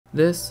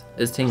This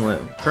is Ting-Lu.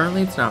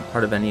 Currently it's not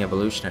part of any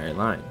evolutionary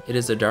line. It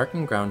is a dark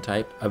and ground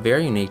type, a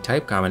very unique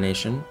type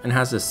combination, and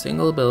has a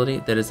single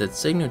ability that is its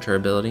signature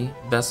ability,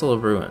 Vessel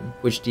of Ruin,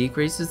 which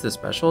decreases the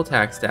special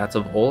attack stats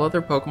of all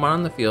other Pokemon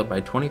on the field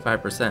by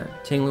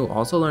 25%. Ting-Lu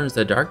also learns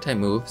the dark type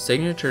move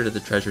signature to the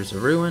Treasures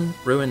of Ruin,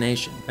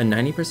 Ruination, a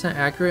 90%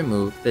 accurate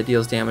move that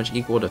deals damage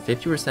equal to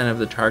 50% of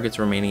the target's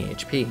remaining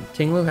HP.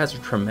 Ting-Lu has a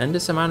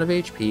tremendous amount of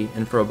HP,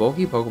 and for a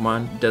bulky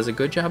Pokemon, does a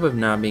good job of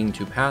not being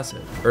too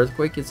passive.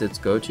 Earthquake is its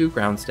go-to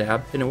ground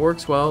stab, and it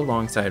works well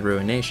alongside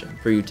Ruination.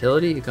 For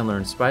utility, it can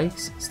learn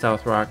Spikes,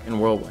 Stealth Rock,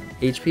 and Whirlwind.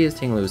 HP is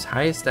Ting-Lu's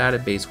highest stat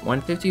at base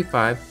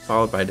 155,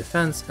 followed by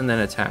Defense and then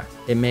Attack.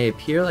 It may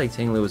appear like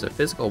Ting-Lu is a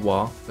physical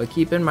wall, but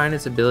keep in mind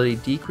its ability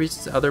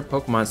decreases other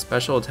Pokemon's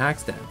special attack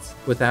stats.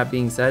 With that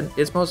being said,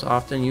 it's most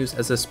often used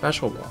as a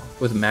special wall.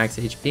 With max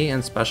HP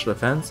and special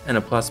defense and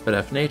a plus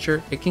BDF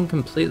nature, it can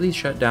completely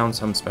shut down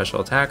some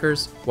special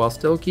attackers, while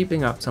still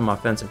keeping up some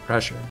offensive pressure.